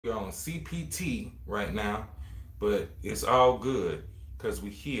We're on CPT right now, but it's all good because we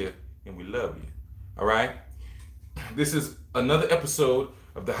here and we love you. All right. This is another episode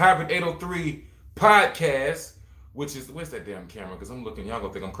of the Hybrid 803 podcast, which is where's that damn camera? Because I'm looking, y'all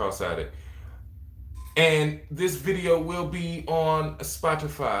gonna think I'm cross-eyed. And this video will be on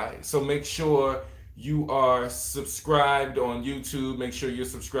Spotify, so make sure you are subscribed on YouTube. Make sure you're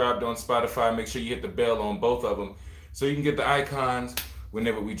subscribed on Spotify. Make sure you hit the bell on both of them so you can get the icons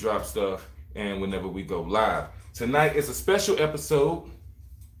whenever we drop stuff and whenever we go live. Tonight is a special episode.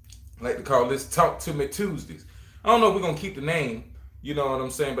 I like to call this Talk to Me Tuesdays. I don't know if we're going to keep the name, you know what I'm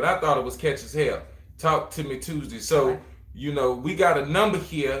saying, but I thought it was catchy as hell. Talk to Me Tuesdays. So, you know, we got a number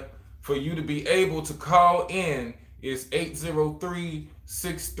here for you to be able to call in. It's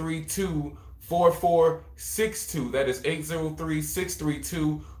 803-632-4462. That is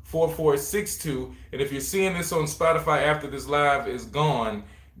 803-632-4462. And if you're seeing this on Spotify after this live is gone,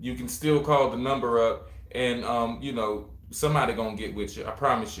 you can still call the number up and, you know, somebody gonna get with you. I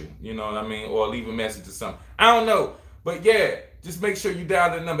promise you. You know what I mean? Or leave a message or something. I don't know. But yeah, just make sure you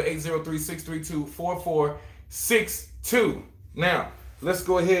dial the number 803-632-4462. Now, let's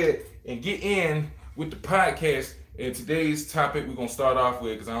go ahead and get in with the podcast. And today's topic we're going to start off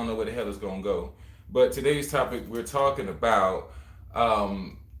with, because I don't know where the hell it's going to go. But today's topic, we're talking about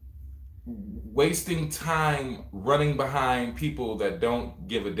wasting time running behind people that don't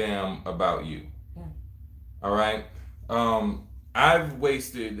give a damn about you. Yeah. All right? I've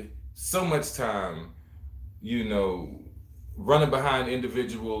wasted so much time, you know, running behind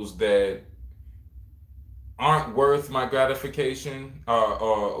individuals that aren't worth my gratification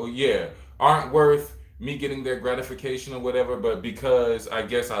or aren't worth me getting their gratification or whatever, but because I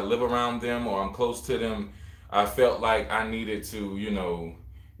guess I live around them or I'm close to them, I felt like I needed to, you know,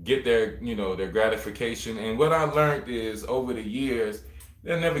 get their, you know, their gratification. And what I learned is over the years,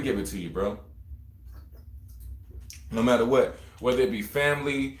 they'll never give it to you, bro. No matter what, whether it be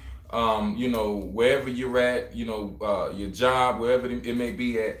family, you know, wherever you're at, you know, your job, wherever it may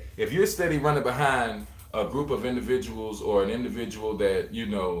be at, if you're steady running behind a group of individuals or an individual that, you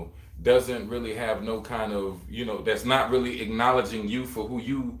know, doesn't really have no kind of, you know, that's not really acknowledging you for who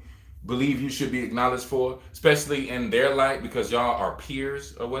you believe you should be acknowledged for, especially in their light because y'all are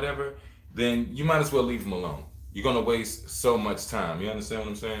peers or whatever, then you might as well leave them alone. You're going to waste so much time. You understand what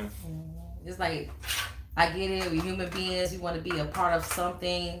I'm saying? It's like, I get it, we're human beings, you want to be a part of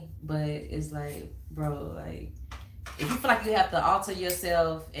something, but it's like, bro, like, if you feel like you have to alter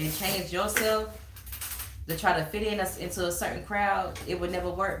yourself and change yourself to try to fit into a certain crowd, it would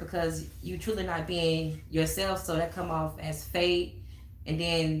never work because you truly not being yourself. So that come off as fake, and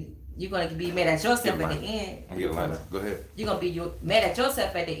then you're gonna be mad at yourself at the end. Go ahead. You're gonna be mad at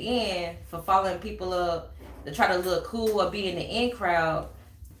yourself at the end for following people up to try to look cool or be in the in crowd,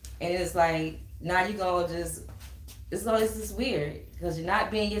 and it's like now you're gonna it's just weird because you're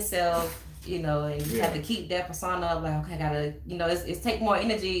not being yourself, you know, and you have to keep that persona of like, okay, I gotta, you know, it's take more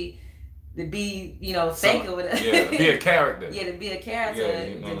energy to be, you know, fake or whatever. Yeah, to be a character. Yeah, to be a character. Yeah,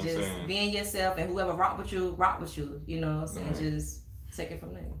 you know to just being yourself, and whoever rock with you, you know, so just take it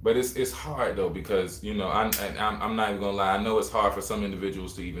from there. But it's hard though because, you know, I'm not even gonna lie, I know it's hard for some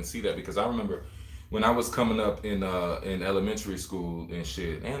individuals to even see that because I remember when I was coming up in elementary school and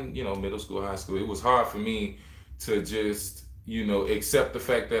shit, and, you know, middle school, high school, it was hard for me to just, you know, accept the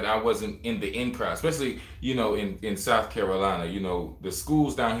fact that I wasn't in the in crowd, especially, you know, in South Carolina. You know, the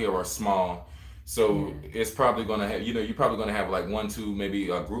schools down here are small, so it's probably gonna have, you know, you're probably gonna have like one, two, maybe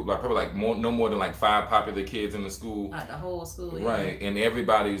a group, like probably like no more than like 5 popular kids in the school. Like the whole school, right? And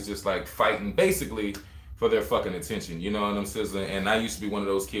everybody's just like fighting basically for their fucking attention. You know what I'm saying? And I used to be one of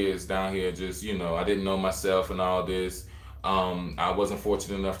those kids down here, just, you know, I didn't know myself and all this. I wasn't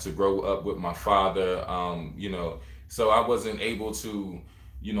fortunate enough to grow up with my father. You know. So I wasn't able to,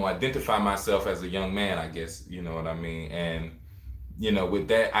 you know, identify myself as a young man, I guess, you know what I mean? And, you know, with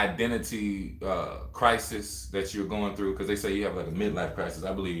that identity crisis that you're going through, because they say you have like a midlife crisis,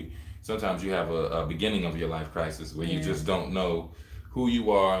 I believe sometimes you have a beginning of your life crisis where you just don't know who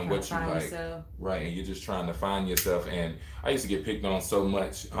you are and what you like. Yourself. Right, and you're just trying to find yourself. And I used to get picked on so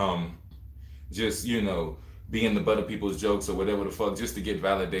much, just, you know, being the butt of people's jokes or whatever the fuck, just to get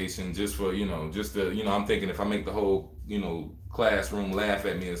validation, just for, you know, just to, you know, I'm thinking if I make the whole, you know, classroom laugh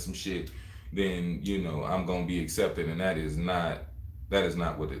at me or some shit, then, you know, I'm gonna be accepted, and that is not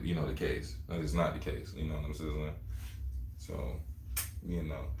what it, you know, the case. That is not the case. You know what I'm saying? So, you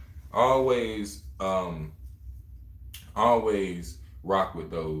know, always rock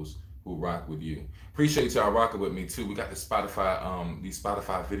with those who rock with you. Appreciate y'all rocking with me too. We got the Spotify, these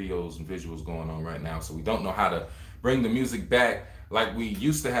Spotify videos and visuals going on right now, so we don't know how to bring the music back like we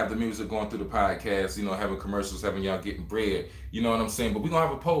used to have the music going through the podcast, you know, having commercials, having y'all getting bread. You know what I'm saying? But we're gonna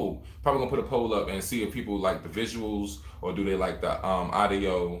have a poll. Probably gonna put a poll up and see if people like the visuals or do they like the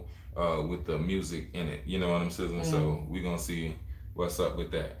audio with the music in it. You know what I'm saying? So we're gonna see what's up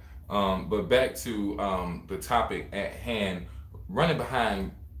with that. But back to the topic at hand, running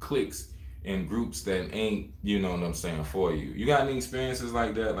behind cliques in groups that ain't, you know what I'm saying, for you. You got any experiences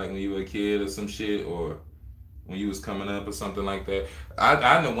like that, like when you were a kid or some shit, or when you was coming up or something like that?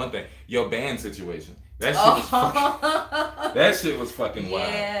 I know one thing, your band situation. That shit was fucking wild.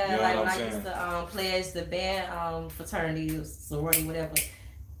 Yeah, you know like what when I'm I saying? used to pledge the band fraternity, sorority, whatever,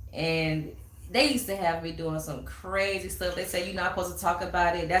 and they used to have me doing some crazy stuff. They say you're not supposed to talk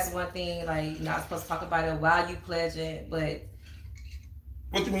about it. That's one thing, like you're not supposed to talk about it while you pledging, but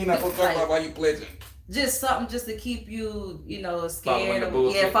What do you mean not supposed to talk about while you pledging? Just something just to keep you, you know, scared.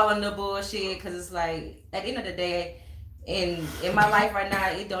 Following the bullshit. Because it's like, at the end of the day, in my life right now,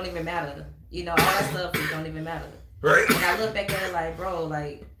 it don't even matter. You know, all that stuff, it don't even matter. Right. And I look back at it like, bro,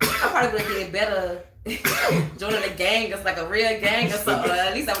 like, I probably would have did better joining a gang. It's like a real gang or something.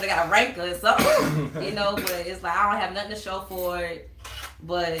 At least I would have got a rank or something. You know, but it's like, I don't have nothing to show for it.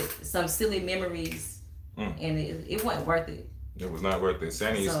 But some silly memories. And it wasn't worth it. It was not worth it.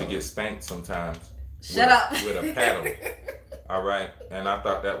 Sandy used to get spanked sometimes. Shut up. With a paddle. All right. And I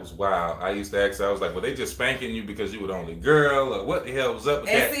thought that was wild. I used to ask, I was like, well, they just spanking you because you were the only girl, or what the hell was up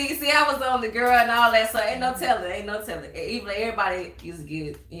with that? See, I was the only girl and all that, so ain't no telling. Even everybody used to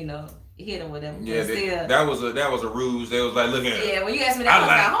get, you know, hit or whatever. Yeah, that was a ruse. They was like, look at yeah, when you asked me that, I was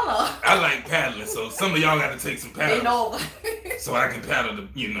like, hold on. I like paddling, so some of y'all got to take some paddles. They know. So I can paddle the,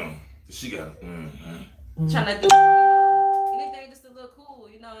 you know, she got trying to do anything just to look cool,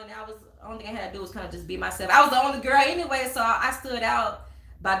 you know, and the only thing I had to do was kind of just be myself. I was the only girl anyway, so I stood out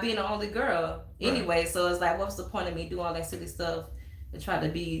by being the only girl anyway. Right. So it's like, what's the point of me doing all that silly stuff to try to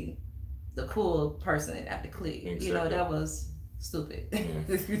be the cool person at the clique? Exactly. You know, that was stupid.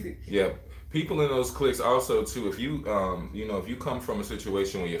 Yeah. People in those cliques also too. If you you know, if you come from a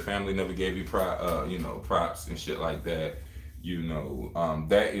situation where your family never gave you props and shit like that, you know,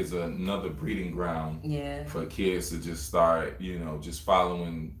 that is another breeding ground for kids to just start, you know, just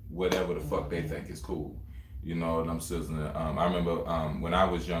following whatever the fuck they think is cool. You know what I'm saying? I remember when I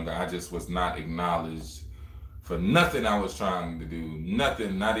was younger, I just was not acknowledged for nothing I was trying to do.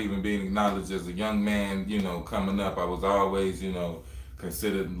 Nothing, not even being acknowledged as a young man, you know, coming up. I was always, you know,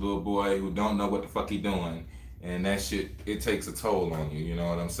 considered a little boy who don't know what the fuck he doing. And that shit, it takes a toll on you, you know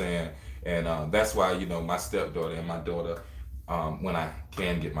what I'm saying? And that's why, you know, my stepdaughter and my daughter, when I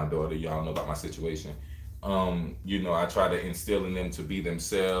can get my daughter, y'all know about my situation. You know, I try to instill in them to be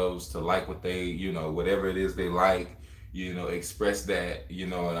themselves, to like what they, you know, whatever it is they like, you know, express that, you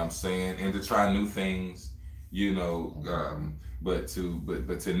know what I'm saying, and to try new things, you know, but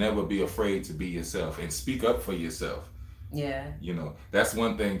to never be afraid to be yourself and speak up for yourself. Yeah. You know, that's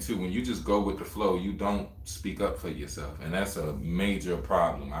one thing too. When you just go with the flow, you don't speak up for yourself, and that's a major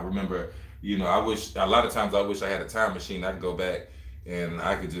problem. I remember, you know, a lot of times I wish I had a time machine. I could go back and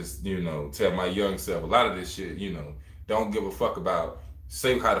I could just, you know, tell my young self a lot of this shit, you know, don't give a fuck about,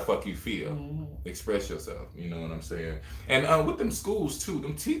 say how the fuck you feel, express yourself, you know what I'm saying? And with them schools too,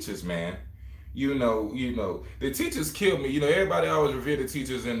 them teachers, man, you know, the teachers kill me. You know, everybody always revere the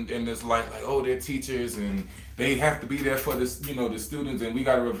teachers in this light, like, oh, they're teachers and they have to be there for this, you know, the students, and we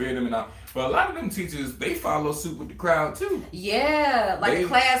gotta revere them and all. But a lot of them teachers, they follow suit with the crowd too. Yeah, like the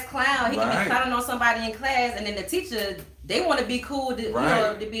class clown. He can be clowning on somebody in class, and then the teacher, they want to be cool, you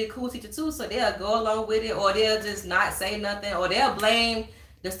know, to be a cool teacher too. So they'll go along with it, or they'll just not say nothing, or they'll blame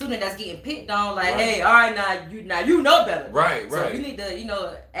the student that's getting picked on, like, hey, all right, now you know better. Right. So you need to, you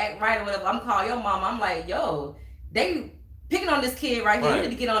know, act right or whatever. I'm calling your mom. I'm like, yo, they picking on this kid right here. You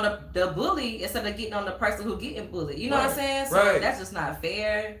need to get on the bully instead of getting on the person who getting bullied. You know what I'm saying? So that's just not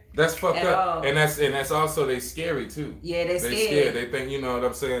fair. That's fucked up. And that's also, they scary too. Yeah, they scared. They think, you know what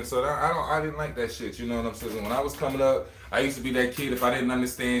I'm saying? So I didn't like that shit. You know what I'm saying? When I was coming up, I used to be that kid. If I didn't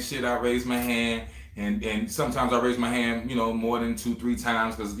understand shit, I raised my hand. And sometimes I raised my hand, you know, more than 2-3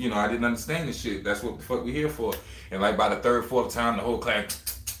 times because, you know, I didn't understand the shit. That's what the fuck we here for. And like by the 3rd, 4th time, the whole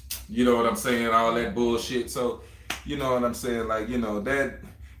class, you know what I'm saying? All that bullshit. So, you know what I'm saying? Like, you know, that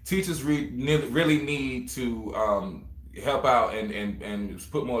teachers really need to help out and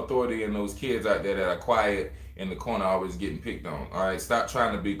put more authority in those kids out there that are quiet in the corner, always getting picked on. All right, stop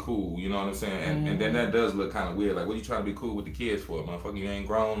trying to be cool. You know what I'm saying? And then that does look kind of weird. Like, what are you trying to be cool with the kids for, motherfucker? You ain't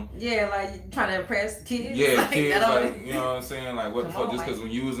grown. Yeah, like you trying to impress the kids. Yeah, like, kids. Like, you know what I'm saying? Like, what the fuck? Just because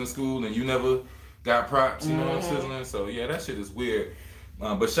when you was in school and you never got props, you know what I'm saying? So yeah, that shit is weird.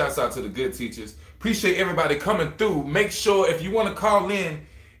 But shouts out to the good teachers. Appreciate everybody coming through. Make sure if you want to call in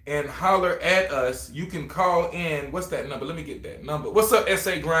and holler at us, you can call in. What's that number? Let me get that number. What's up,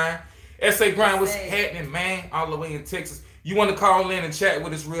 SA Grind? SA Grind, what's happening, man? All the way in Texas. You want to call in and chat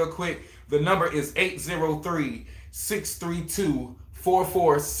with us real quick? The number is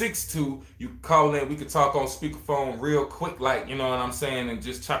 803-632-4462. You call in. We can talk on speakerphone real quick, like, you know what I'm saying, and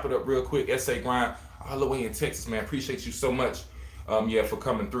just chop it up real quick. SA Grind, all the way in Texas, man. Appreciate you so much, for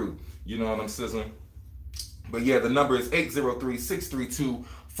coming through. You know what I'm sizzling? But yeah, the number is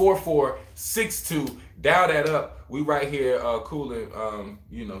 803-632-4462. Dial that up. We right here cooling,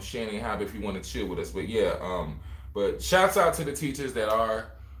 Shannon Hobby if you want to chill with us. But yeah, but shouts out to the teachers that are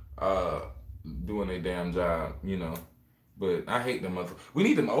doing their damn job, But I hate them we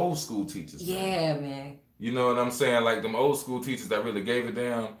need them old school teachers. Yeah, man. You know what I'm saying? Like them old school teachers that really gave it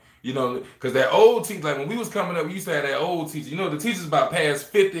down. Because that old teacher, like when we was coming up, we used to have that old teacher. The teachers about past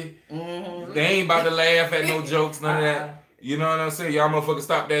 50. Mm-hmm. They ain't about to laugh at no jokes, none of that. You know what I'm saying? Y'all motherfuckers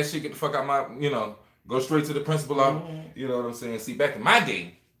stop that shit, get the fuck out my, go straight to the principal office. Mm-hmm. You know what I'm saying? See, back in my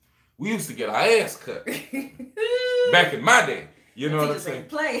day, we used to get our ass cut. Back in my day. You know what I'm saying?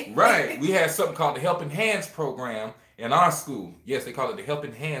 Play. Right. We had something called the Helping Hands program in our school. Yes, they call it the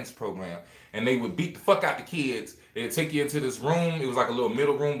Helping Hands program. And they would beat the fuck out the kids. They'd take you into this room. It was like a little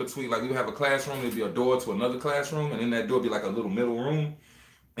middle room between, like we would have a classroom. There'd be a door to another classroom. And in that door would be like a little middle room.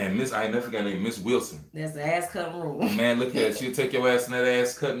 And I ain't never forgot her name, Miss Wilson. That's the ass cutting room. Man, look at it. She'll take your ass in that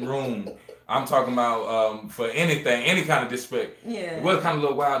ass cutting room. I'm talking about for anything, any kind of disrespect. Yeah. It was kind of a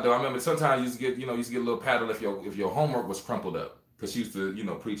little wild though. I remember sometimes you used to get a little paddle if your homework was crumpled up. Because she used to,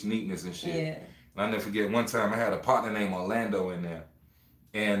 preach neatness and shit. Yeah. And I never forget one time I had a partner named Orlando in there.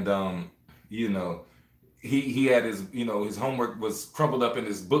 And he had his, his homework was crumpled up in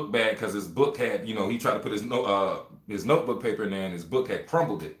his book bag because his book had, he tried to put his notebook paper in there and his book had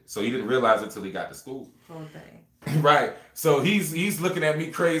crumbled it. So he didn't realize it until he got to school. Okay. Right. So he's looking at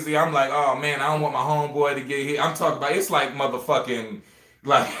me crazy. I'm like, oh man, I don't want my homeboy to get hit. I'm talking about, it's like motherfucking,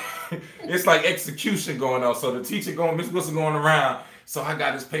 like, it's like execution going on. So the teacher Miss Wilson going around. So I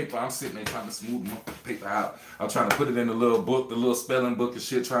got his paper. I'm sitting there trying to smooth my paper out. I'm trying to put it in the little book, the little spelling book and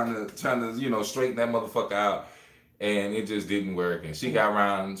shit, trying to straighten that motherfucker out. And it just didn't work. And she got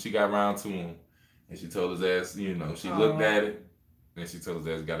around to him. And she told his ass, she looked at it. And she told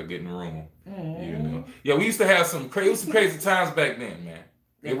his ass, got to get in the room. Mm-hmm. Yeah, we used to have some crazy times back then, man.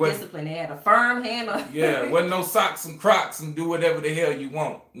 It discipline. They had a firm hand on. Yeah, wasn't no socks and Crocs and do whatever the hell you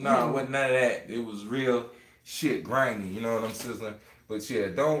want. No, it wasn't none of that. It was real shit, grimy. You know what I'm sizzling? But yeah,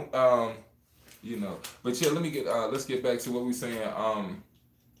 don't But yeah, let me get let's get back to what we saying.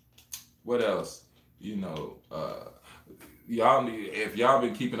 What else? Y'all if y'all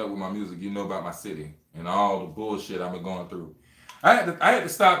been keeping up with my music, you know about my city and all the bullshit I've been going through. I had to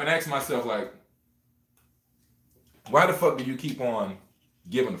stop and ask myself, like, why the fuck do you keep on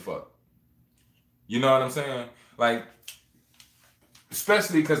giving a fuck? You know what I'm saying? Like,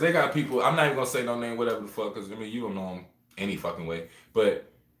 especially because they got people, I'm not even gonna say no name, whatever the fuck, because you don't know them any fucking way.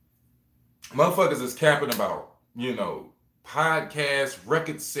 But motherfuckers is capping about, podcasts,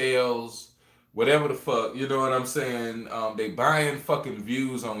 record sales, whatever the fuck, you know what I'm saying? They buying fucking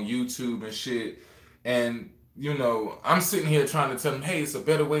views on YouTube and shit. And, I'm sitting here trying to tell them, hey, it's a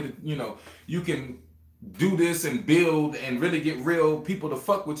better way to, you can do this and build and really get real people to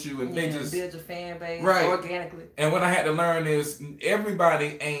fuck with you, and they just build your fan base organically. And what I had to learn is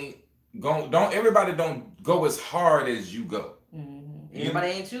everybody don't go as hard as you go. Mm-hmm. Everybody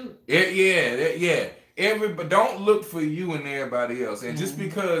ain't you. Yeah. Everybody don't look for you and everybody else. And just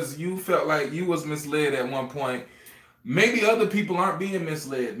because you felt like you was misled at one point, maybe other people aren't being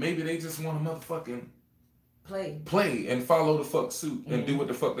misled. Maybe they just want to motherfucking play and follow the fuck suit and do what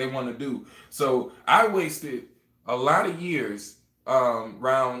the fuck they want to do. So I wasted a lot of years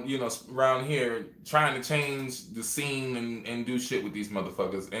around here trying to change the scene and do shit with these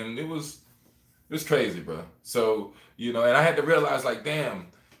motherfuckers, and it's crazy, bro. So and I had to realize, like, damn,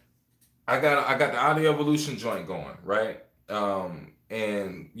 I got the Audio Evolution joint going, right?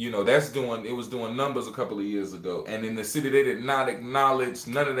 And it was doing numbers a couple of years ago, and in the city they did not acknowledge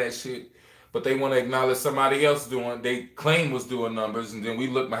none of that shit. But they want to acknowledge somebody else they claim was doing numbers, and then we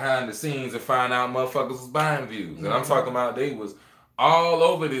look behind the scenes and find out motherfuckers was buying views. And I'm talking about they was all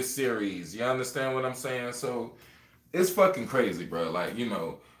over this series. You understand what I'm saying? So it's fucking crazy, bro. Like, in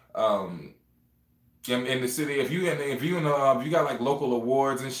the city, if you got like local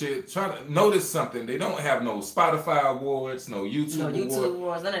awards and shit, try to notice something. They don't have no Spotify awards, no YouTube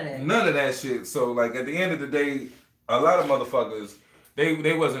awards, none of that. None of that shit. So like at the end of the day, a lot of motherfuckers,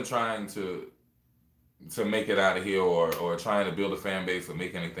 they wasn't trying to to make it out of here or trying to build a fan base or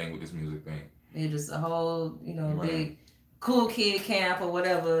make anything with this music thing. It's just a whole, big cool kid camp or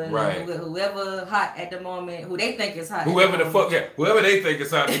whatever. Right. Whoever hot at the moment, who they think is hot. Whoever they think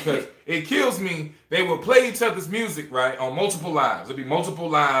is hot, because it kills me. They will play each other's music, right, on multiple lives. There'll be multiple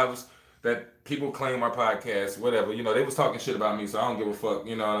lives that people claim our podcast, whatever. They was talking shit about me, so I don't give a fuck.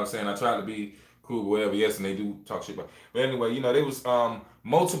 You know what I'm saying? I try to be cool, whatever. Yes, and they do talk shit about. But anyway, there was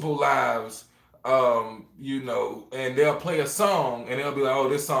multiple lives, and they'll play a song and they'll be like, oh,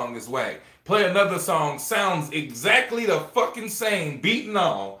 this song is whack. Play another song, sounds exactly the fucking same, beat and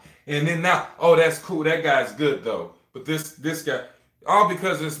all, and then now, oh, that's cool, that guy's good though. But this guy, all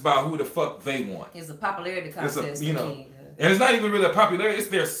because it's about who the fuck they want. It's a popularity contest, and it's not even really a popularity; it's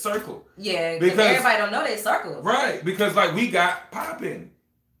their circle. Yeah, because everybody don't know their circle. Right, because like we got popping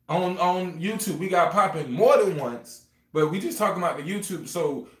on YouTube, we got popping more than once. But we just talking about the YouTube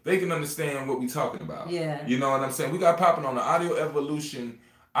so they can understand what we talking about. Yeah, you know what I'm saying? We got popping on the Audio Evolution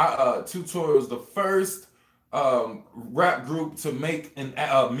tutorials, the first rap group to make an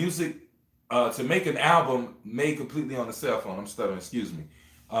music to make an album made completely on the cell phone. I'm stuttering, excuse me.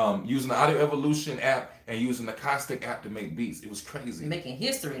 Using the Audio Evolution app and using the Caustic app to make beats. It was crazy. Making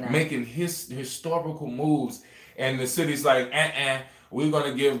history now. Making historical moves. And the city's like, we're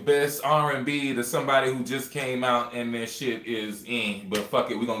gonna give best R&B to somebody who just came out and their shit is in, but fuck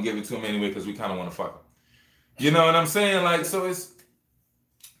it, we're gonna give it to them anyway because we kind of want to fuck them. You know what I'm saying? Like, so it's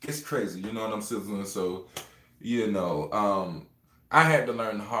crazy, you know what I'm saying? So, I had to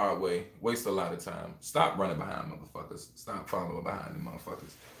learn the hard way, waste a lot of time. Stop running behind motherfuckers. Stop following behind them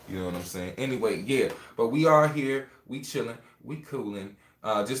motherfuckers. You know what I'm saying? Anyway, yeah, but we are here, we chilling, we cooling.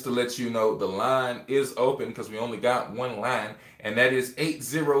 Just to let you know, the line is open because we only got one line, and that is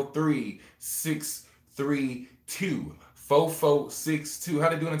 803-632-4462. How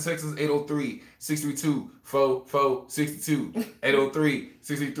they doing in Texas? 803-632-4462.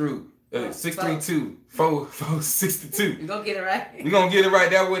 803-632-4462. You gonna get it right? We gonna get it right.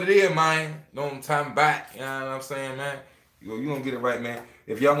 That's what it is, man. No time back. You know what I'm saying, man? You gonna get it right, man.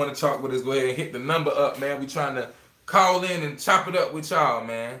 If y'all want to talk with us, go ahead and hit the number up, man. We trying to call in and chop it up with y'all,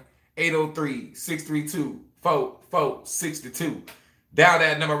 man. 803-632-4462. Dial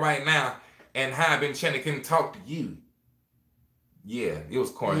that number right now, and Hybe and Channing can talk to you. Yeah, it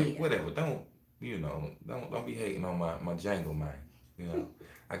was corny. Yeah. Whatever. Don't be hating on my jangle, man.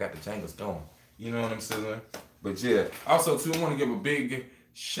 I got the jangles going. You know what I'm saying? But yeah. Also, too, I want to give a big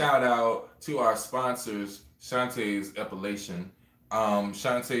shout out to our sponsors, Shantae's Epilation.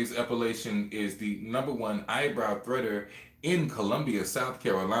 Shantae's Epilation is the #1 eyebrow threader in Columbia, South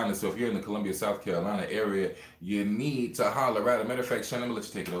Carolina. So if you're in the Columbia, South Carolina area, you need to holler at. As a matter of fact, Shannon, I'm gonna let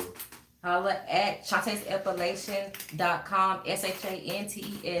you take it over. Holler at Shantae'sEpilation.com,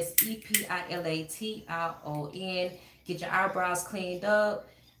 Shantae'sEpilation. Get your eyebrows cleaned up.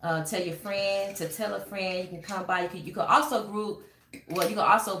 Tell your friend to tell a friend. You can come by. You can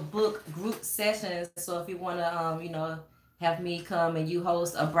also book group sessions. So if you want to, have me come and you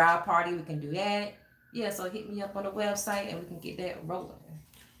host a brow party, we can do that. Yeah, so hit me up on the website and we can get that rolling.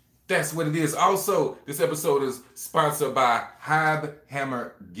 That's what it is. Also, this episode is sponsored by Hybe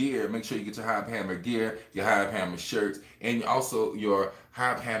Hammer Gear. Make sure you get your Hybe Hammer gear, your Hybe Hammer shirts, and also your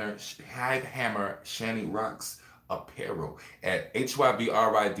Hybe Hammer Shanny Rocks apparel at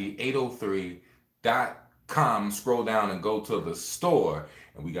hybrid803.com. Scroll down and go to the store,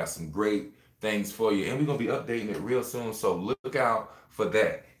 and we got some great things for you, and we're gonna be updating it real soon, so look out for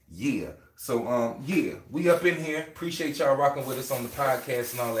that. Yeah. So we up in here. Appreciate y'all rocking with us on the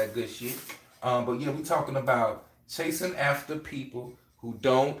podcast and all that good shit. But yeah, we talking about chasing after people who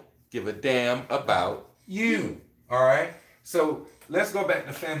don't give a damn about you. All right. So let's go back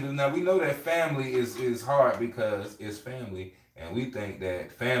to family. Now we know that family is hard because it's family, and we think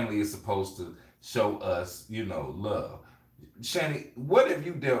that family is supposed to show us, love. Shanny, what have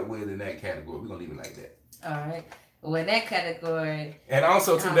you dealt with in that category? We're gonna leave it like that. All right. Well, in that category. And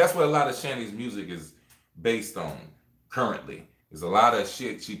also too, that's what a lot of Shanny's music is based on currently. There's a lot of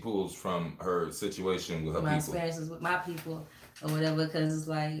shit she pulls from her situation with her my people. Experiences with my people or whatever, because it's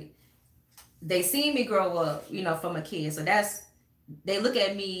like they see me grow up, from a kid. So they look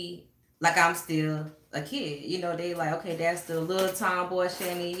at me like I'm still a kid. They like, okay, that's the little tomboy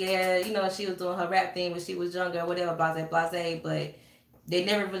Shanny. Yeah, she was doing her rap thing when she was younger, whatever, blase. But they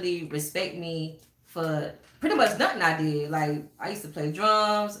never really respect me for pretty much nothing I did. Like, I used to play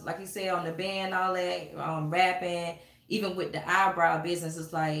drums, like you said, on the band, all that, rapping. Even with the eyebrow business,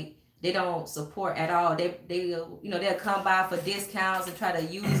 it's like they don't support at all. They'll come by for discounts and try to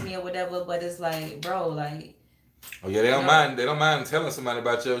use me or whatever. But it's like, bro, like, Oh yeah, they don't mind. They don't mind telling somebody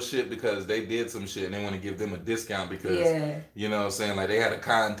about your shit because they did some shit and they want to give them a discount because you know what I'm saying, like they had a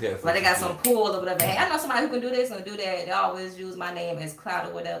contest. Like they got some pool or whatever. Hey, I know somebody who can do this and do that. They always use my name as clout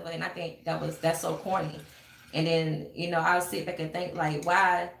or whatever, and I think that's so corny. And then I'll sit back and think like,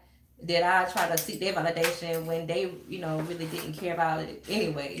 why did I try to seek their validation when they really didn't care about it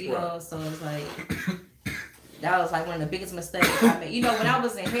anyway? You know, so it's like. That was like one of the biggest mistakes I made. When I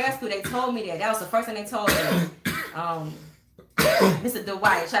was in hair school, they told me that. That was the first thing they told me. Mr.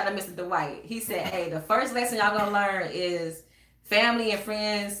 Dwight, shout out to Mr. Dwight. He said, hey, the first lesson y'all gonna learn is family and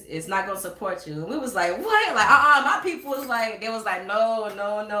friends is not gonna support you. And we was like, what? Like, my people was like, they was like,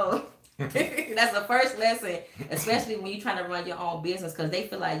 no. That's the first lesson, especially when you're trying to run your own business, because they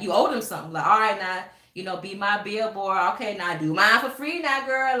feel like you owe them something. Like, all right, now, be my billboard. Okay, now do mine for free now,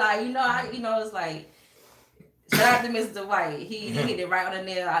 girl. Like, it's like, shout out to Mr. White. He hit it right on the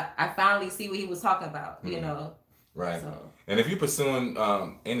nail. I finally see what he was talking about, Right. So. And if you're pursuing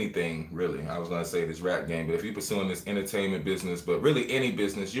anything, really, I was going to say this rap game, but if you're pursuing this entertainment business, but really any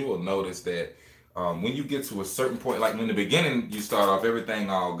business, you will notice that when you get to a certain point, like in the beginning, you start off everything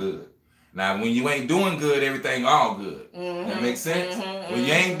all good. Now, when you ain't doing good, everything all good. Mm-hmm. That makes sense? Mm-hmm. When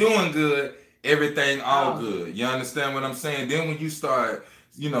you ain't doing good, everything all good. You understand what I'm saying? Then when you start...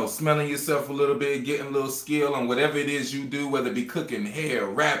 smelling yourself a little bit, getting a little skill on whatever it is you do, whether it be cooking, hair,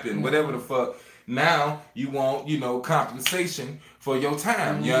 rapping, whatever the fuck. Now you want, compensation for your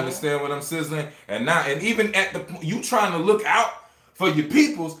time. Mm-hmm. You understand what I'm sizzling? And now, and even at the you trying to look out for your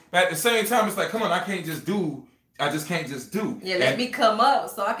peoples, but at the same time, it's like, come on, I just can't just do. Yeah, let me come up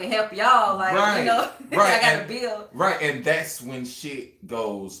so I can help y'all. Like, right, I got to build. Right, and that's when shit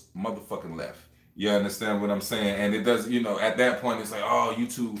goes motherfucking left. You understand what I'm saying? And it does, at that point, it's like, oh, you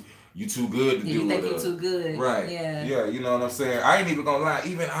too good to do it. You think you're too good. Right. Yeah. Yeah, you know what I'm saying? I ain't even gonna lie,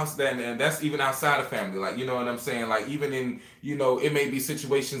 even outside, and that's even outside of family. Like, you know what I'm saying? Like, even in, it may be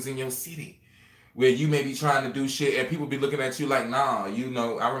situations in your city where you may be trying to do shit and people be looking at you like, nah,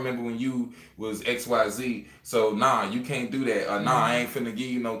 I remember when you was XYZ, so nah, you can't do that. Or nah, I ain't finna give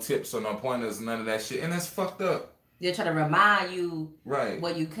you no tips or no pointers, none of that shit. And that's fucked up. They're trying to remind you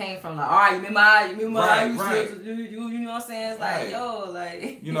where you came from. Like, all right, you remember I used to do, you know what I'm saying? It's like, yo,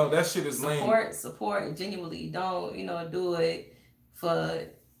 like... that shit is lame. Support, genuinely. Don't, do it for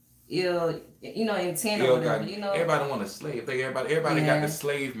ill, intent or whatever, Everybody want a slave. Everybody got the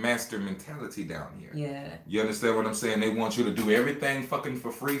slave master mentality down here. Yeah. You understand what I'm saying? They want you to do everything fucking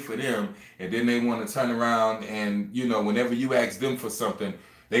for free for them, and then they want to turn around and, whenever you ask them for something,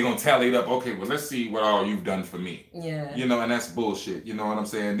 they gonna tally it up. Okay, well, let's see what all you've done for me. Yeah. And that's bullshit. You know what I'm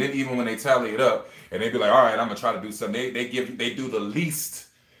saying? Then even when they tally it up and they be like, all right, I'm gonna try to do something. They do the least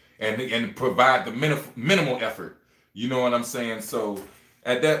and provide the minimal effort. You know what I'm saying? So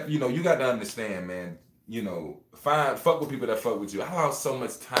at that, you got to understand, man. Fuck with people that fuck with you. I lost so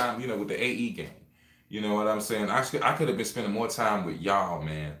much time, with the AE game. You know what I'm saying? I could have been spending more time with y'all,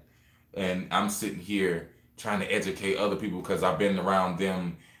 man. And I'm sitting here trying to educate other people because I've been around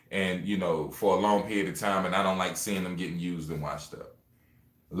them and, for a long period of time, and I don't like seeing them getting used and washed up.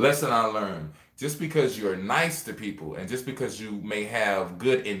 Lesson I learned, just because you're nice to people and just because you may have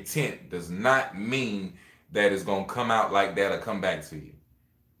good intent does not mean that it's going to come out like that or come back to you.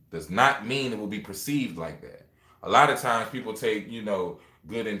 Does not mean it will be perceived like that. A lot of times people take,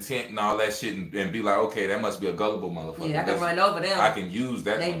 good intent and all that shit and be like, okay, that must be a gullible motherfucker. Yeah, I can run over them. I can use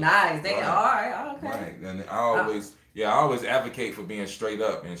that. They nice. They all right. Okay. Right. And I always advocate for being straight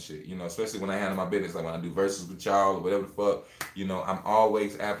up and shit, especially when I handle my business, like when I do verses with y'all or whatever the fuck, I'm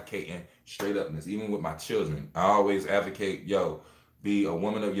always advocating straight upness. Even with my children, I always advocate, be a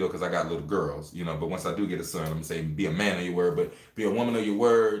woman of your, because I got little girls, but once I do get a son, I'm gonna say be a man of your word, but be a woman of your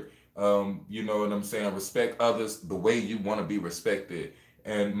word. You know what I'm saying? Respect others the way you want to be respected.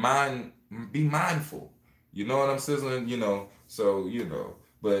 And be mindful. You know what I'm sizzling? So,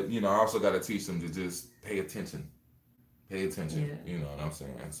 but, I also got to teach them to just pay attention. Pay attention. Yeah. You know what I'm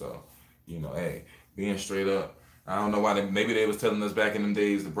saying? So, hey, being straight up. I don't know why maybe they was telling us back in them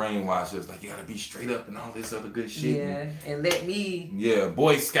days, the brainwash us, like, you got to be straight up and all this other good shit. Yeah, and let me. Yeah,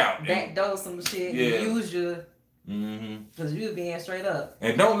 Boy Scout. Backdoor some shit and use you. Mm-hmm. Because you being straight up.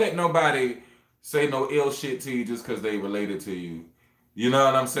 And don't let nobody say no ill shit to you just because they related to you. You know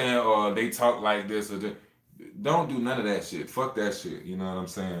what I'm saying? Or they talk like this. Don't do none of that shit. Fuck that shit. You know what I'm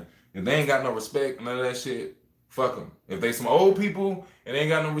saying? If they ain't got no respect, none of that shit, fuck them. If they some old people and they ain't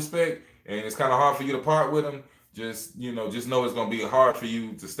got no respect and it's kind of hard for you to part with them, just know it's going to be hard for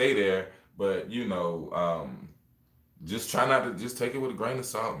you to stay there. But, just try not to, just take it with a grain of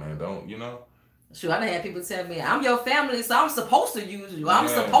salt, man. Don't, Shoot, I done had people tell me, I'm your family, so I'm supposed to use you. I'm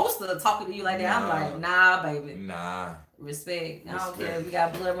supposed to talk to you like that. I'm like, nah, baby. Nah. Respect. I don't care if we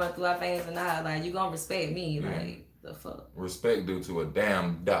got blood run through our veins or not. Like, you gonna respect me. Like, the fuck? Respect due to a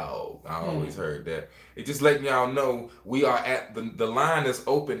damn dog. I always heard that. It just letting y'all know we are at the line is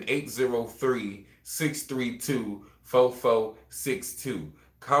open 803-632-4462.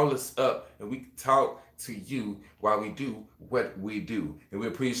 Call us up and we can talk to you while we do what we do. And we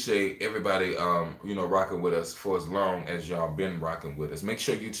appreciate everybody rocking with us for as long as y'all been rocking with us. Make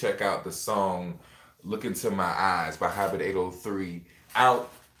sure you check out the song Look Into My Eyes by Habit 803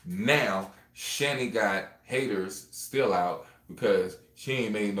 out now. Shani got Haters still out because she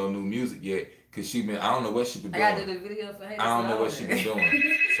ain't made no new music yet because I don't know what she been doing. I gotta do the video for Haters. I don't know what she been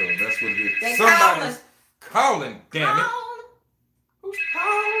doing. So that's what it is. Somebody's calling, damn it. Who's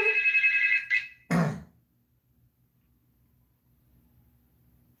calling?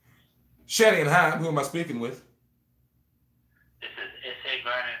 Shani and hi, who am I speaking with? This is S.A.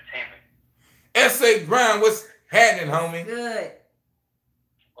 Grind Entertainment. S.A. Grind, what's happening, homie? Good.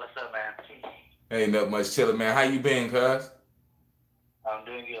 What's up, man? Ain't nothing much chilling, man. How you been, cuz? I'm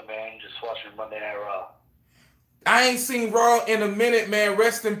doing good, man. Just watching Monday Night Raw. I ain't seen Raw in a minute, man.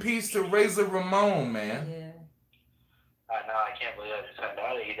 Rest in peace to Razor Ramon, man. Yeah. I know. I can't believe I just found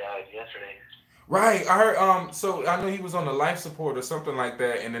out that he died yesterday. Right. I heard. So I know he was on the life support or something like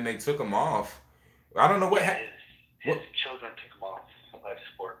that, and then they took him off. I don't know what happened. His children took him off life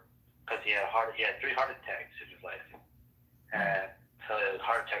support because he had 3 heart attacks in his life, and so it was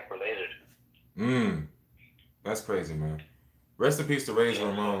heart attack related. That's crazy, man. Rest in peace to Razor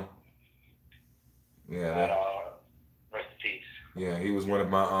Ramon. Yeah. Rest in peace. Yeah, he was one of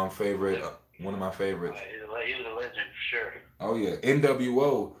my favorites. He was a legend for sure. Oh yeah,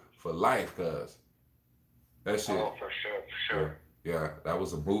 NWO for life, cuz. That shit. Oh, for sure. Yeah, that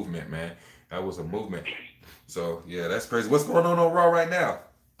was a movement, man. That was a movement. So yeah, that's crazy. What's going on Raw right now?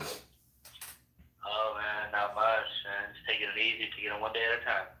 Oh man, not much, man. Just taking it easy, taking it one day at a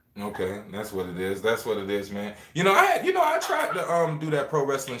time. Okay, that's what it is. That's what it is, man. I tried to do that pro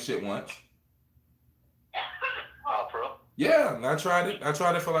wrestling shit once. Oh, pro? Yeah, I tried it. I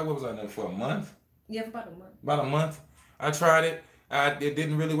tried it for what was I there for a month? Yeah, for about a month. About a month. I tried it. It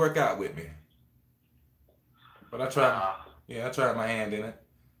didn't really work out with me. But I tried. I tried my hand in it.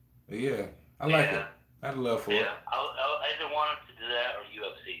 But yeah, I like it. I had love for it. Yeah, I either wanted to do that or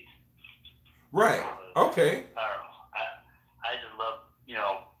UFC. Right. Okay. I don't know. I just love,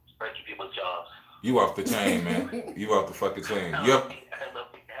 breaking people's jaws. You off the chain, man. You off the fucking chain. I love the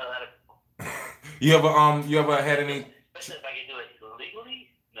hell out of people. You ever had any? Especially if I can do it legally,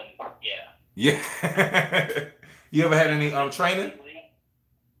 then yeah. Yeah. You ever had any training?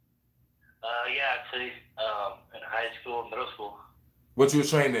 Yeah, actually, in high school, middle school. What you was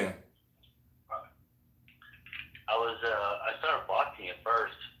trained in? I started boxing at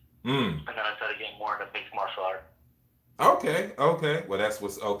first, and then I started getting more into mixed martial art. Okay. Well, that's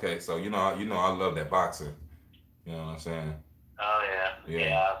what's okay. So I love that boxing. You know what I'm saying? Oh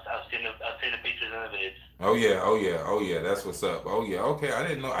yeah. I've seen the pictures and the vids. Oh yeah. That's what's up. Oh yeah. Okay. I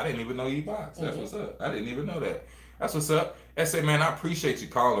didn't even know you box. That's what's up. I didn't even know that. That's what's up. SA, man, I appreciate you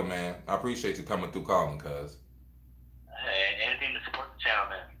calling, man. I appreciate you coming through calling, cuz. Hey, anything to support the channel,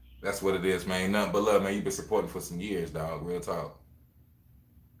 man. That's what it is, man. Nothing but love, man. You've been supporting for some years, dog. Real talk.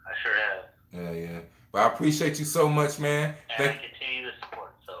 I sure have. Yeah. But I appreciate you so much, man. And I continue to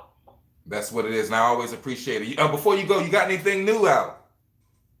support, so. That's what it is, and I always appreciate it. Before you go, you got anything new out?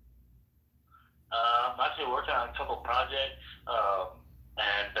 I'm actually working on a couple projects,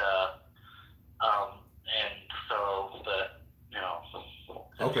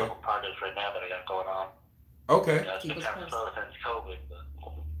 there's a couple projects right now that I got going on. Okay. It's been kind of slow since COVID, but.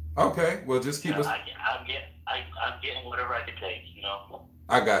 Okay, well, just keep us. I'm getting whatever I can take,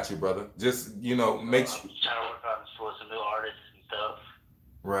 I got you, brother. Just make sure. I'm trying to work on some new artists and stuff.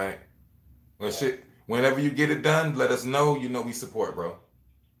 Right. Well, shit. Whenever you get it done, let us know. We support, bro.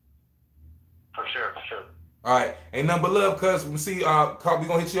 For sure. All right. Ain't nothing but love, cuz. We see. We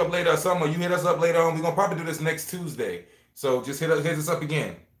gonna hit you up later or something. Or you hit us up later on. We gonna probably do this next Tuesday. So just hit us up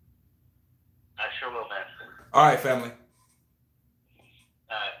again. I sure will, man. All right, family.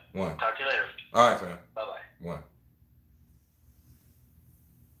 All right. One. Talk to you later. All right, fam. Bye-bye. One.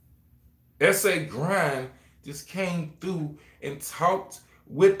 S.A. Grind just came through and talked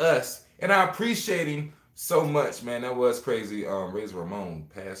with us, and I appreciate him so much, man. That was crazy. Razor Ramon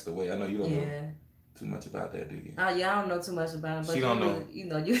passed away. I know you don't know too much about that, do you? Oh yeah, I don't know too much about him. But she don't know.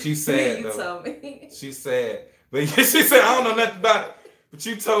 She's sad. You told me. She's sad, but she said I don't know nothing about it. But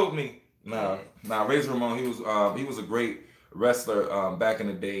you told me. Nah. Razor Ramon. He was a great wrestler back in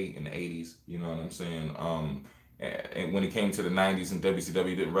the day in the 80s. You know what I'm saying? And when he came to the 90s in WCW,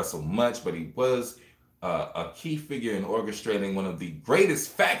 he didn't wrestle much, but he was a key figure in orchestrating one of the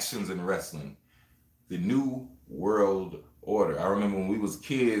greatest factions in wrestling, the New World Order. I remember when we was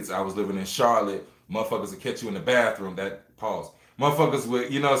kids, I was living in Charlotte, motherfuckers would catch you in the bathroom, motherfuckers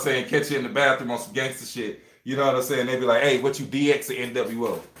would, you know what I'm saying, catch you in the bathroom on some gangster shit, you know what I'm saying, they'd be like, hey, what you DX or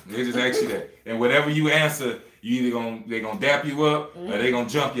NWO? They just ask you that. And whatever you answer, you either they gonna dap you up or they gonna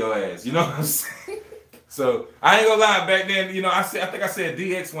jump your ass, you know what I'm saying? So I ain't gonna lie, back then, you know, I think I said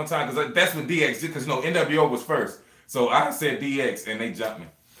DX one time, because that's what DX did, because, you know, NWO was first. So I said DX and they jumped me.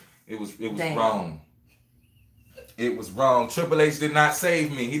 It was wrong. It was wrong. Triple H did not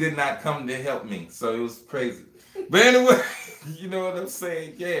save me. He did not come to help me. So it was crazy. But anyway, you know what I'm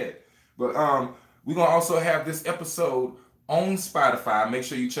saying? Yeah. But we're going to also have this episode on Spotify. Make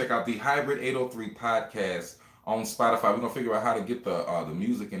sure you check out the Hybrid 803 podcast on Spotify. We're going to figure out how to get the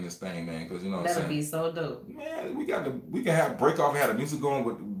music in this thing, man. Because, you know what I'm saying? That'll be so dope. Man, we can have break off and have the music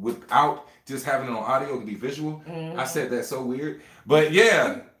going without just having it on audio. It can be visual. Mm-hmm. I said that so weird. But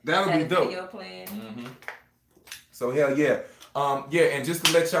yeah, that'll be dope. Video playing. Mm-hmm. So hell yeah. And just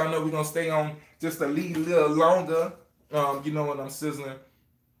to let y'all know, we're gonna stay on just a little longer. You know what I'm sizzling.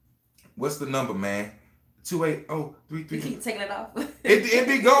 What's the number, man? 28033. You keep taking it off. it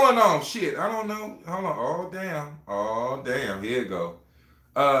be going on. Shit. I don't know. Hold on. Oh damn. Here it go.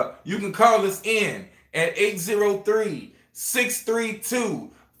 You can call us in at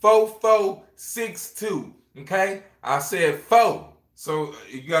 803-632-4462. Okay? I said 4. So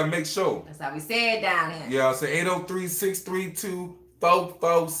you gotta make sure. That's how we say it down here. Yeah, I say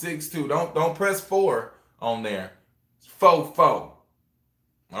 803-632-4462. Don't press 4 on there. 44.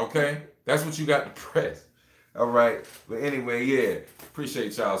 Okay? That's what you got to press. All right. But anyway, yeah.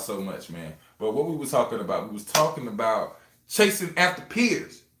 Appreciate y'all so much, man. But what we was talking about, chasing after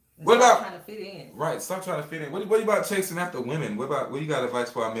peers. What about trying to fit in? Right, stop trying to fit in. What about chasing after women? What you got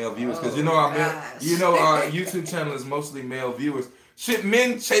advice for our male viewers? Because our YouTube channel is mostly male viewers. Should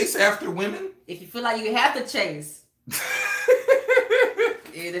men chase after women? If you feel like you have to chase.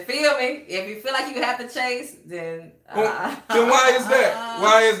 You feel me? If you feel like you have to chase, then then why is that?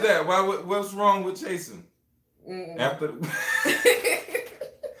 Why is that? What's wrong with chasing? After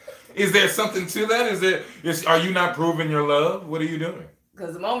is there something to that? Are you not proving your love? What are you doing?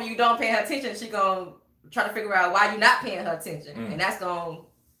 Because the moment you don't pay her attention, she gonna try to figure out why you're not paying her attention, and that's gonna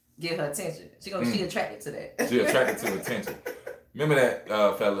get her attention. She attracted to that. She attracted to attention. Remember that,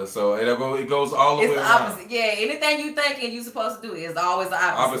 fella. So it goes all the way around. It's the opposite. Yeah, anything you thinking you supposed to do is always the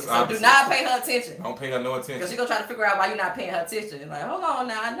opposite. So do not pay her attention. Don't pay her no attention. Because she's going to try to figure out why you're not paying her attention. Like, hold on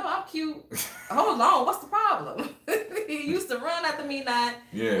now. I know I'm cute. Hold on. What's the problem? You used to run after me now.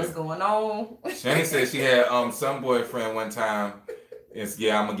 Yeah. What's going on? Shani said she had some boyfriend one time. I'm going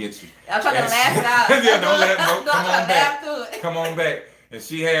to get you. I'm trying to laugh it out. Yeah, don't let him. Come on back. Come on back. And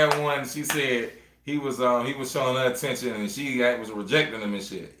she had one. She said... He was showing her attention and she was rejecting him and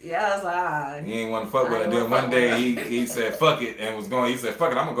shit. Yeah, I was like, he ain't want to fuck with her. Then one day he said fuck it and was going. He said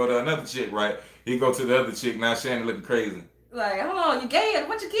fuck it, I'm gonna go to another chick. Right? He go to the other chick. Now Shannon looking crazy. Like, hold on, you gay?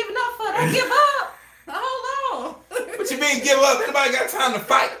 What you giving up for? Don't give up. Hold on. What you mean give up? Anybody got time to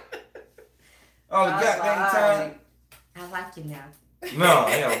fight? All the goddamn time. I like you now. No,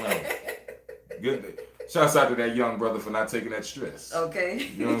 hell no. Good. Shouts out to that young brother for not taking that stress. Okay.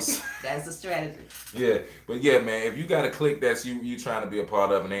 You know what I'm saying? That's the strategy. Yeah. But yeah, man, if you got a clique that's you trying to be a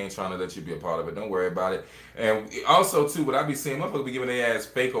part of and they ain't trying to let you be a part of it, don't worry about it. And also, too, what I be seeing, motherfuckers be giving their ass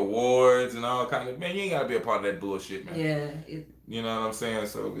fake awards and all kind of, man, you ain't got to be a part of that bullshit, man. Yeah. You know what I'm saying?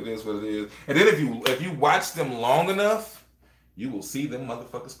 So it is what it is. And then if you watch them long enough, you will see them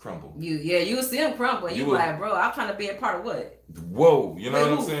motherfuckers crumble. You will see them crumble. You like, bro, I'm trying to be a part of what? Whoa. You know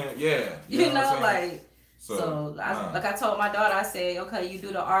what I'm saying? Yeah. You know like... So like I told my daughter, I said, okay, you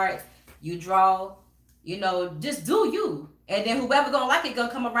do the art, you draw, just do you. And then whoever gonna like it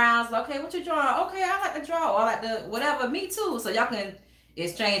gonna come around, like, okay, what you drawing? Okay, I like to draw. I like to whatever, me too. So y'all can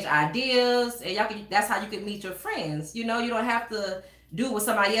exchange ideas and that's how you can meet your friends. You don't have to do what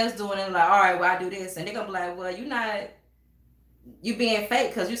somebody else doing and like, all right, well, I do this. And they're gonna be like, well, you being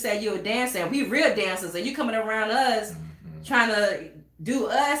fake because you said you're a dancer and we real dancers and you coming around us trying to do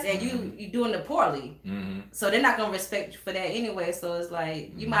us and you doing it poorly. So they're not gonna respect you for that anyway. So it's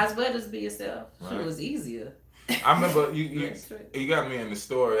like you might as well just be yourself. Right. It was easier. I remember you got me in the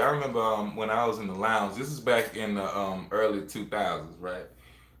story. I remember when I was in the lounge. This is back in the early 2000s, right?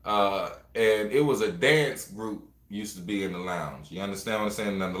 And it was a dance group used to be in the lounge. You understand what I'm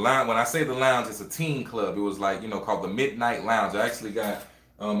saying? And the lounge, when I say the lounge, it's a teen club. It was like called the Midnight Lounge. I actually got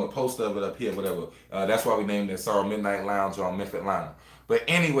a poster of it up here, whatever. That's why we named it Sorrow Midnight Lounge on Memphis, Atlanta. But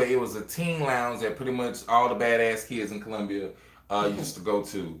anyway, it was a teen lounge that pretty much all the badass kids in Columbia used to go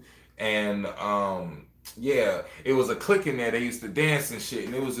to. And yeah, it was a clique in there. They used to dance and shit.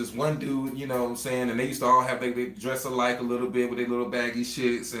 And it was this one dude, you know what I'm saying? And they used to all have, they dress alike a little bit with their little baggy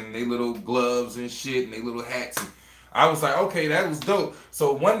shits and their little gloves and shit and their little hats. And I was like, okay, that was dope.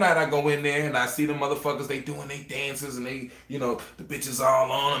 So one night I go in there and I see the motherfuckers, they doing their dances and they, you know, the bitches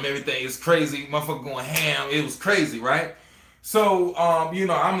all on them, everything is crazy. Motherfucker going ham. It was crazy, right? So, you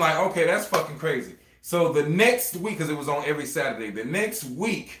know, I'm like, okay, that's fucking crazy. So the next week, because it was on every Saturday, the next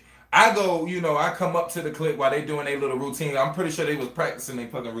week, I go, you know, I come up to the clique while they doing their little routine. I'm pretty sure they was practicing their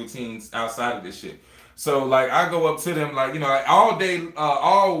fucking routines outside of this shit. So, like, I go up to them, like, you know, like, all day,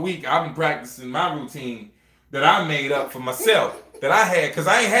 all week, I've been practicing my routine that I made up for myself, that I had, because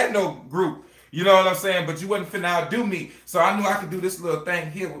I ain't had no group. You know what I'm saying? But you wasn't finna outdo me. So I knew I could do this little thing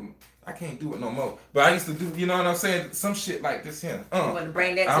here with me. I can't do it no more. But I used to do, you know what I'm saying? Some shit like this here. You want to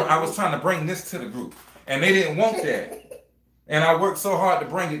bring that to I was trying to bring this to the group. And they didn't want that. And I worked so hard to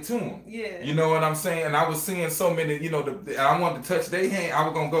bring it to them. Yeah. You know what I'm saying? And I was seeing so many, you know, I wanted to touch their hand. I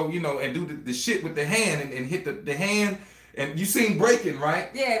was going to go, you know, and do the shit with the hand and hit the hand. And you seen breaking, right?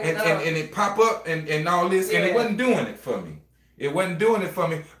 Yeah. And it pop up and all this. Yeah. And it wasn't doing it for me. It wasn't doing it for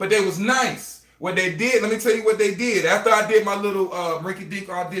me. But they was nice. What they did, let me tell you what they did. After I did my little rinky-dink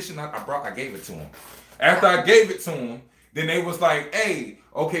audition, I gave it to them. After I gave it to them, then they was like, hey,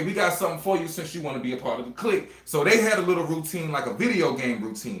 okay, we got something for you since you want to be a part of the clique. So they had a little routine, like a video game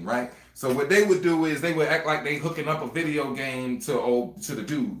routine, right? So what they would do is they would act like they hooking up a video game to the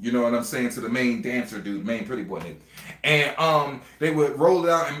dude, you know what I'm saying, to the main dancer dude, main pretty boy nigga. And they would roll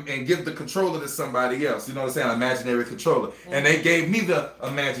it out and give the controller to somebody else, you know what I'm saying, an imaginary controller. Mm-hmm. And they gave me the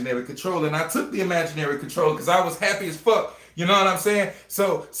imaginary controller, and I took the imaginary controller because I was happy as fuck. You know what I'm saying?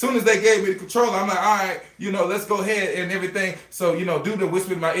 So soon as they gave me the controller, I'm like, all right, you know, let's go ahead and everything. So, you know, dude that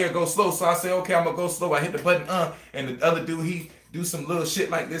whispered in my ear, go slow. So I say, okay, I'm going to go slow. I hit the button, and the other dude, he do some little shit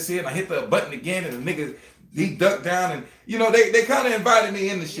like this here. And I hit the button again, and the nigga, he ducked down. And, you know, they kind of invited me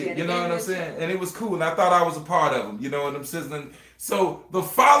in the shit. You know what I'm saying? And it was cool. And I thought I was a part of them. You know what I'm saying? So the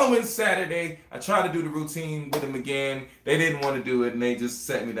following Saturday, I tried to do the routine with them again. They didn't want to do it. And they just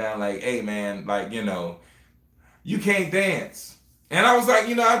set me down like, hey, man, like, you know, you can't dance. And I was like,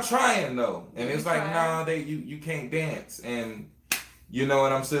 you know, I'm trying though. And it's like, nah, you can't dance. And you know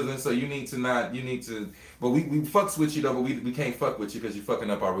what I'm saying? So you need to, but we fucks with you though, but we can't fuck with you because you're fucking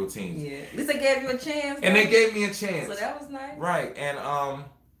up our routines. Yeah. At least they gave you a chance. And they gave me a chance. So that was nice. Right. And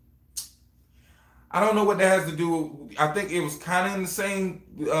I don't know what that has to do with, I think it was kind of in the same,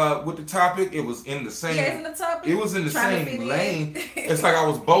 with the topic. It was in the same. Yeah, it's in the topic. It was in the same lane. It's like I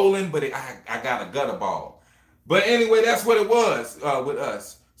was bowling, but I got a gutter ball. But anyway, that's what it was with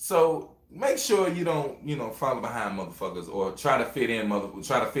us. So make sure you don't, you know, follow behind motherfuckers or try to fit in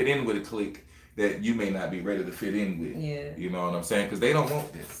with a clique that you may not be ready to fit in with. Yeah. You know what I'm saying? Because they don't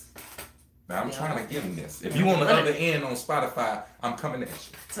want this. Now I'm trying to give them this. If you on the other end on Spotify, I'm coming at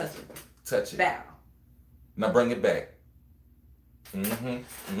you. Touch it. Bow. Now bring it back.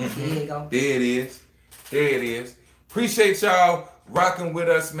 Mm-hmm. There you go. There it is. Appreciate y'all rocking with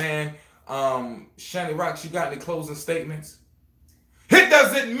us, man. Shani Rocks, you got any closing statements? It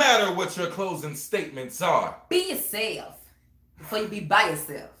doesn't matter what your closing statements are. Be yourself before you be by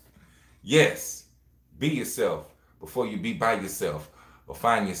yourself. Yes. Be yourself before you be by yourself or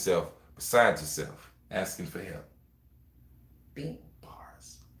find yourself beside yourself asking for help. Be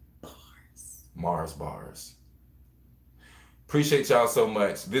Mars bars. Appreciate y'all so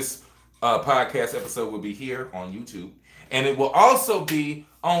much. This podcast episode will be here on YouTube. And it will also be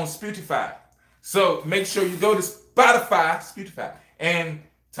on Spotify. So make sure you go to Spotify, and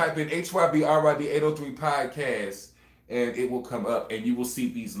type in HYBRYD 803 podcast, and it will come up, and you will see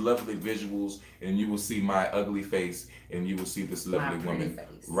these lovely visuals, and you will see my ugly face, and you will see this lovely woman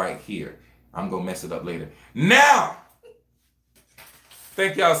right here. I'm going to mess it up later. Now,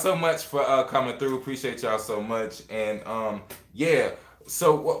 thank y'all so much for coming through. Appreciate y'all so much. And yeah.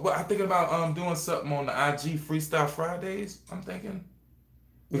 So what I'm thinking about doing something on the IG Freestyle Fridays, I'm thinking.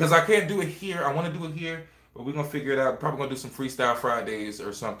 Because I can't do it here. I want to do it here, but we're going to figure it out. Probably going to do some Freestyle Fridays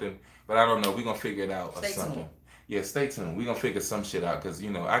or something. But I don't know. We're going to figure it out or something. Tuned. Yeah, stay tuned. We're going to figure some shit out because, you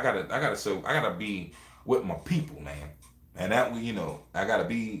know, I gotta be with my people, man. And that, you know, I got to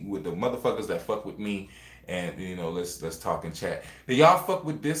be with the motherfuckers that fuck with me. And, you know, let's talk and chat. Do y'all fuck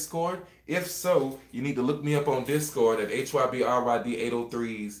with Discord? If so, you need to look me up on Discord at HYBRYD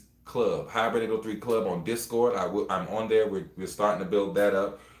 803's Club, Hybrid 803 Club on Discord. I'm on there. We're starting to build that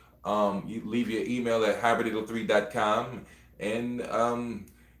up. You leave your email at hybrid803.com And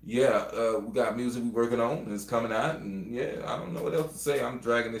we got music we working on. It's coming out, and I don't know what else to say. I'm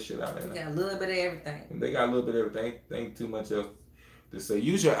dragging this shit out. We got a little bit of everything. And they got a little bit of everything. Ain't too much else to say.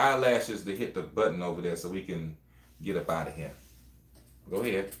 Use your eyelashes to hit the button over there so we can get up out of here. Go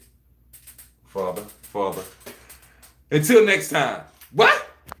ahead. Father. Until next time. What?